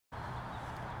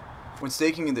When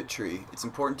staking the tree, it's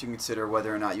important to consider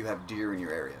whether or not you have deer in your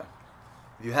area.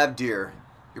 If you have deer,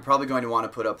 you're probably going to want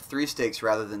to put up 3 stakes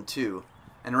rather than 2,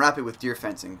 and wrap it with deer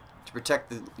fencing to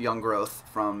protect the young growth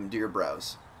from deer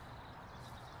browse.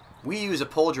 We use a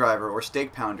pole driver or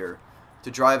stake pounder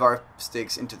to drive our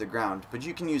stakes into the ground, but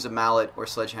you can use a mallet or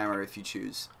sledgehammer if you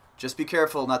choose. Just be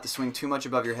careful not to swing too much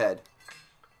above your head.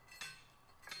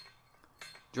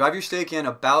 Drive your stake in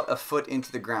about a foot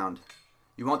into the ground.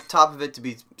 You want the top of it to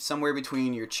be somewhere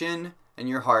between your chin and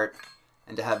your heart,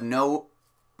 and to have no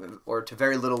or to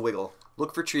very little wiggle.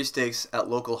 Look for tree stakes at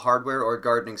local hardware or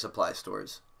gardening supply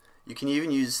stores. You can even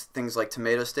use things like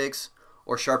tomato stakes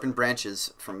or sharpened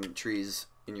branches from trees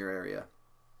in your area.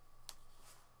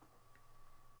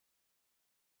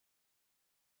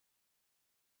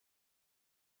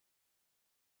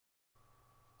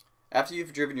 After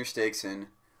you've driven your stakes in,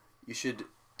 you should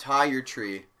tie your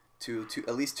tree to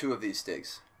at least 2 of these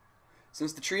stakes.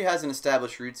 Since the tree hasn't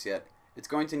established roots yet, it's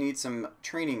going to need some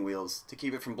training wheels to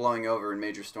keep it from blowing over in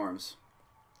major storms.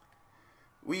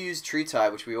 We use tree tie,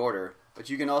 which we order,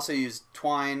 but you can also use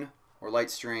twine or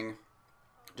light string.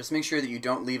 Just make sure that you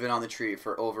don't leave it on the tree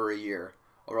for over a year,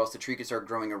 or else the tree can start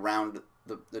growing around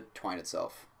the twine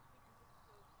itself.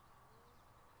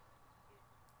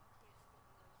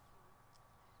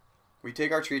 We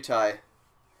take our tree tie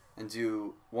and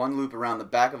do 1 loop around the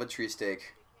back of a tree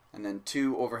stake, and then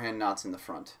 2 overhand knots in the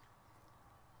front.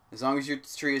 As long as your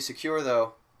tree is secure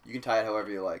though, you can tie it however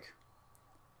you like.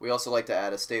 We also like to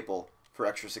add a staple for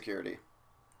extra security.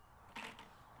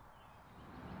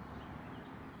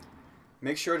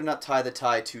 Make sure to not tie the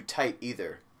tie too tight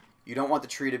either. You don't want the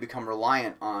tree to become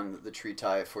reliant on the tree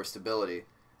tie for stability,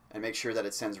 and make sure that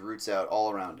it sends roots out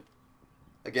all around.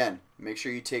 Again, make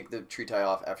sure you take the tree tie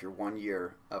off after 1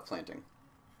 year of planting.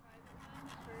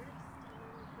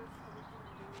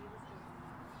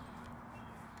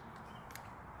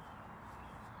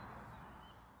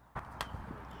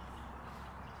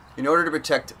 In order to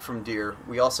protect from deer,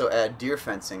 we also add deer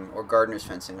fencing or gardener's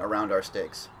fencing around our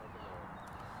stakes.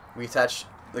 We attach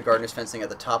the gardener's fencing at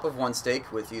the top of one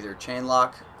stake with either chain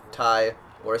lock, tie,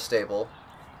 or a staple,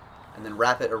 and then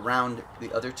wrap it around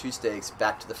the other 2 stakes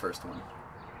back to the first one.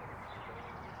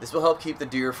 This will help keep the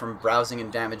deer from browsing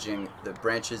and damaging the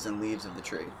branches and leaves of the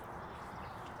tree.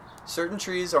 Certain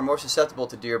trees are more susceptible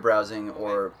to deer browsing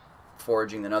or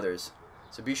foraging than others,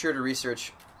 so be sure to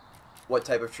research what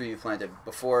type of tree you planted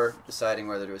before deciding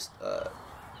whether to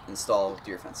install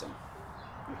deer fencing.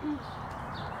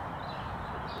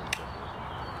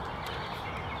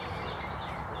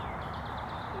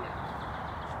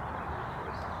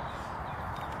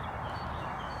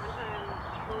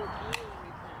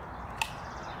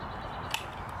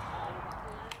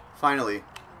 Finally,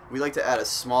 we like to add a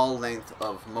small length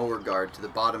of mower guard to the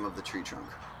bottom of the tree trunk.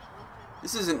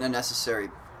 This isn't a necessary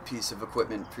piece of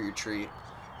equipment for your tree,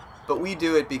 but we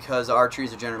do it because our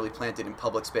trees are generally planted in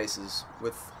public spaces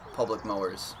with public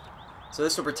mowers. So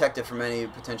this will protect it from any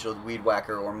potential weed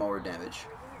whacker or mower damage.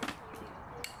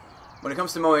 When it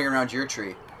comes to mowing around your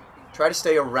tree, try to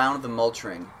stay around the mulch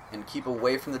ring and keep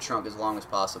away from the trunk as long as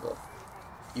possible.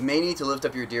 You may need to lift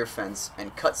up your deer fence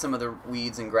and cut some of the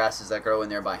weeds and grasses that grow in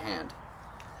there by hand.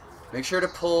 Make sure to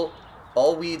pull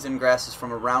all weeds and grasses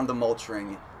from around the mulch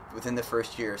ring within the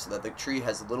first year so that the tree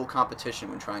has little competition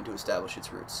when trying to establish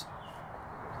its roots.